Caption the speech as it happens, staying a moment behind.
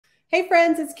Hey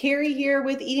friends, it's Carrie here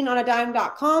with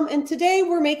eatingonadime.com, and today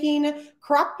we're making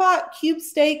crock pot cube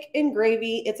steak and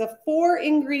gravy. It's a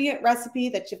 4-ingredient recipe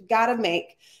that you've got to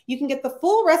make. You can get the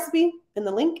full recipe in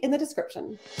the link in the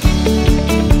description.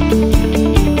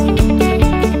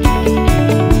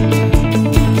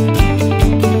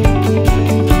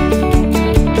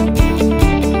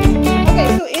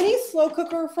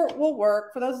 Cooker will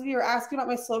work. For those of you who are asking about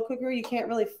my slow cooker, you can't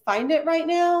really find it right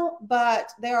now,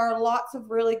 but there are lots of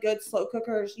really good slow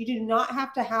cookers. You do not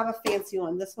have to have a fancy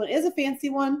one. This one is a fancy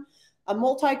one. A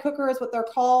multi-cooker is what they're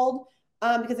called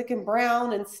because it can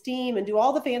brown and steam and do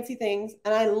all the fancy things.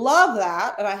 And I love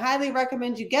that. And I highly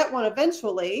recommend you get one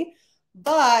eventually.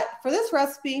 But for this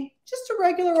recipe, just a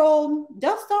regular old,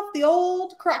 dust off the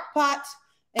old crock pot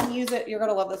and use it. You're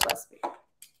going to love this recipe.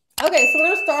 Okay, so we're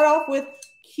going to start off with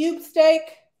cube steak.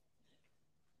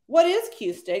 What is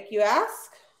cube steak, you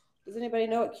ask? Does anybody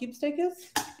know what cube steak is?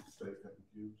 Steak cut in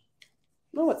cubes.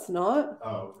 No, it's not.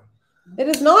 Oh, okay. It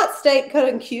is not steak cut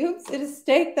in cubes. It is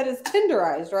steak that is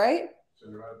tenderized, right?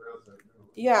 Tenderized round steak.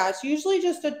 Yeah, it's usually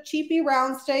just a cheapy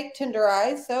round steak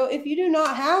tenderized. So if you do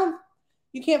not have,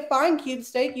 you can't find cube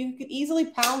steak, you could easily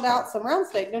pound out some round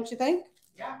steak, don't you think?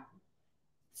 Yeah.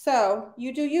 So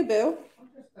you do you, boo.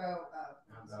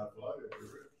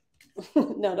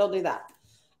 No, don't do that.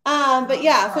 But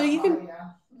yeah, so you can,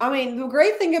 I mean, the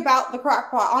great thing about the crock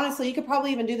pot, honestly, you could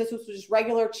probably even do this with just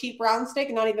regular cheap round steak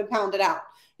and not even pound it out.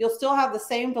 You'll still have the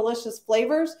same delicious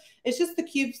flavors. It's just the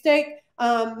cube steak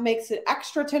makes it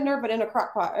extra tender, but in a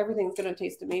crock pot, everything's going to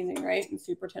taste amazing, right? And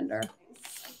super tender.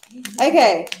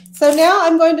 Okay, so now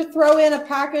I'm going to throw in a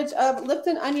package of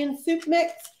Lipton onion soup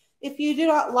mix. If you do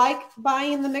not like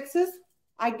buying the mixes,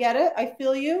 I get it. I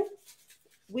feel you.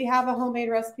 We have a homemade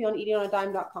recipe on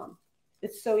eatingonadime.com.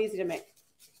 It's so easy to make.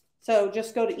 So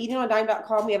just go to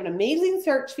eatingonadime.com. We have an amazing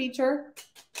search feature.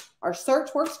 Our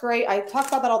search works great. I talk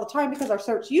about that all the time because our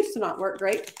search used to not work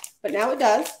great, but now it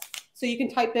does. So you can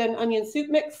type in onion soup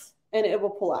mix and it will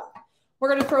pull up. We're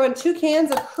going to throw in 2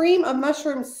 cans of cream of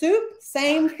mushroom soup.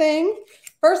 Same thing.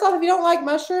 First off, if you don't like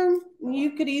mushroom,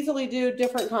 you could easily do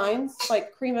different kinds,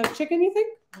 like cream of chicken, you think?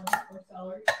 Or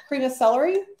celery. Cream of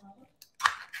celery.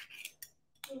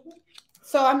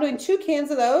 So I'm doing 2 cans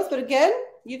of those, but again,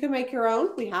 you can make your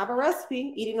own. We have a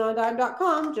recipe,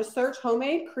 eatingonadime.com. Just search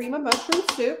homemade cream of mushroom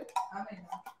soup.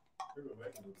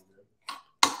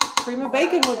 Cream of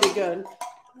bacon would be good.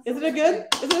 Is it a good?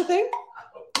 Is it a thing?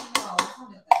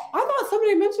 I thought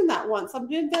somebody mentioned that once. I'm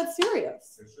being dead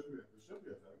serious. It should be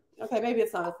a thing. Okay, maybe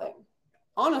it's not a thing.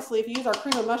 Honestly, if you use our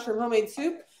cream of mushroom homemade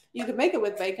soup, you could make it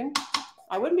with bacon.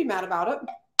 I wouldn't be mad about it.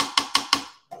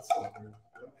 That's so good.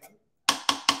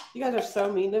 You guys are so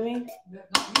mean to me.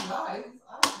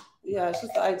 Yeah, it's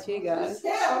just the IT guys.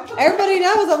 Yeah. Everybody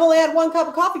knows I've only had 1 cup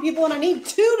of coffee, people, and I need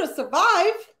 2 to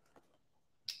survive.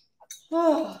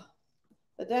 Oh,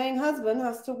 the dang husband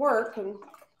has to work and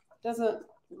doesn't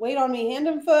wait on me hand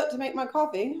and foot to make my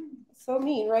coffee. So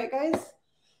mean, right, guys?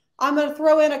 I'm going to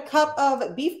throw in a cup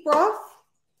of beef broth.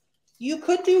 You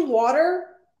could do water,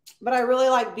 but I really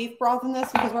like beef broth in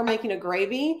this because we're making a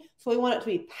gravy. So we want it to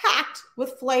be packed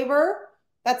with flavor.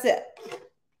 That's it.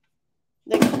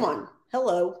 Then come on.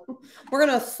 Hello. We're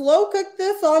going to slow cook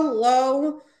this on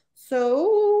low.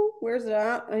 So where's it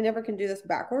at? I never can do this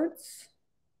backwards.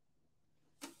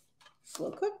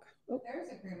 Slow cook. Oh. There's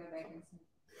a cream of bacon.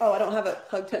 Oh, I don't have it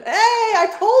plugged in. Hey,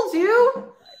 I told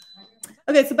you.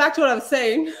 Okay, so back to what I was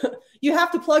saying. You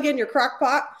have to plug in your crock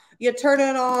pot. You turn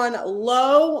it on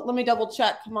low. Let me double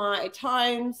check my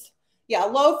times. Yeah,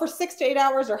 low for 6 to 8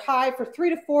 hours or high for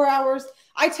 3 to 4 hours.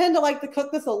 I tend to like to cook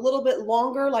this a little bit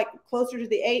longer, like closer to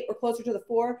the 8 or closer to the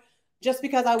 4, just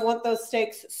because I want those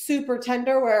steaks super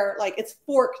tender where like it's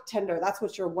fork tender. That's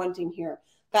what you're wanting here.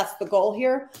 That's the goal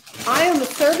here. I am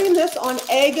serving this on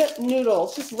egg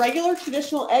noodles, just regular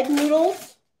traditional egg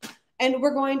noodles. And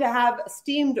we're going to have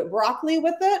steamed broccoli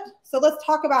with it. So let's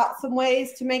talk about some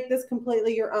ways to make this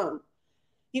completely your own.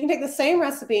 You can take the same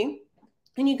recipe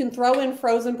and you can throw in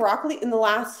frozen broccoli in the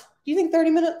last, do you think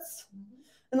 30 minutes?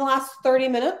 In the last 30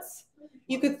 minutes.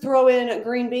 You could throw in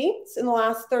green beans in the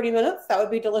last 30 minutes. That would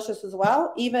be delicious as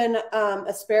well. Even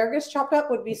asparagus chopped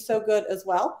up would be so good as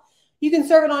well. You can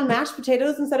serve it on mashed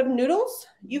potatoes instead of noodles.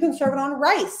 You can serve it on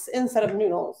rice instead of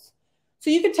noodles.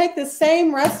 So you could take the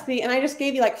same recipe, and I just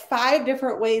gave you like 5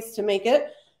 different ways to make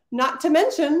it. Not to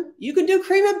mention, you could do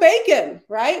cream of bacon,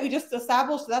 right? We just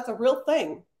established that's a real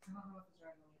thing.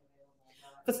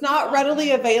 If it's not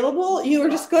readily available, you are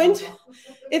just going to,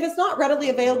 if it's not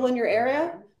readily available in your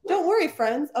area, don't worry,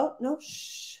 friends. Oh, no,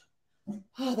 shh.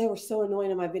 Oh, they were so annoying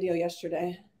in my video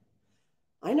yesterday.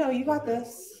 I know, you got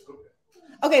this.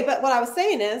 Okay, but what I was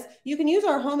saying is you can use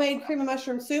our homemade cream of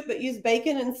mushroom soup, but use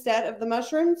bacon instead of the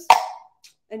mushrooms.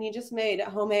 And you just made a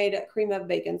homemade cream of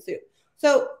bacon soup.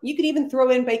 So you could even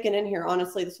throw in bacon in here.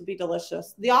 Honestly, this would be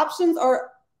delicious. The options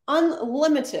are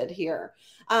unlimited here.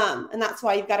 And that's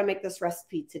why you've got to make this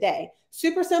recipe today.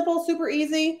 Super simple, super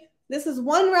easy. This is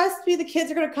one recipe the kids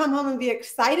are going to come home and be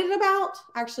excited about.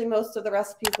 Actually, most of the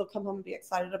recipes they'll come home and be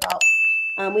excited about.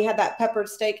 We had that peppered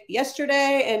steak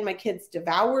yesterday and my kids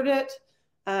devoured it.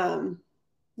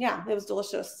 Yeah, it was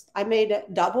delicious. I made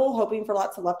it double, hoping for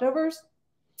lots of leftovers.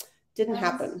 Didn't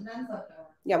happen. None left over.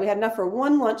 Yeah, we had enough for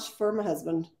one lunch for my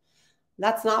husband.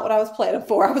 That's not what I was planning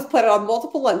for. I was planning on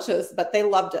multiple lunches, but they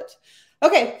loved it.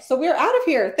 Okay, so we're out of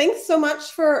here. Thanks so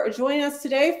much for joining us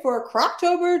today for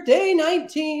Crocktober Day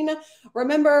 19.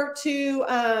 Remember to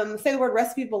say the word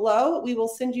recipe below. We will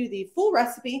send you the full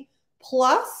recipe.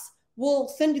 Plus, we'll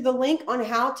send you the link on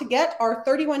how to get our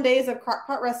 31 days of Crock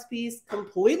Pot recipes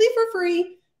completely for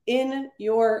free in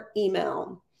your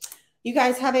email. You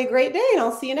guys have a great day, and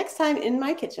I'll see you next time in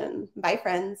my kitchen. Bye,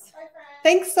 friends. Bye, friends.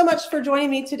 Thanks so much for joining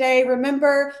me today.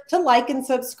 Remember to like and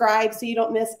subscribe so you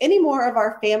don't miss any more of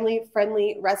our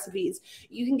family-friendly recipes.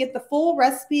 You can get the full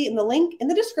recipe in the link in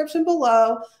the description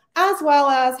below, as well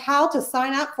as how to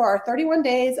sign up for our 31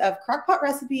 days of Crock Pot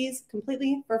recipes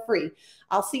completely for free.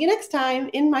 I'll see you next time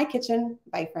in my kitchen.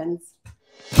 Bye, friends.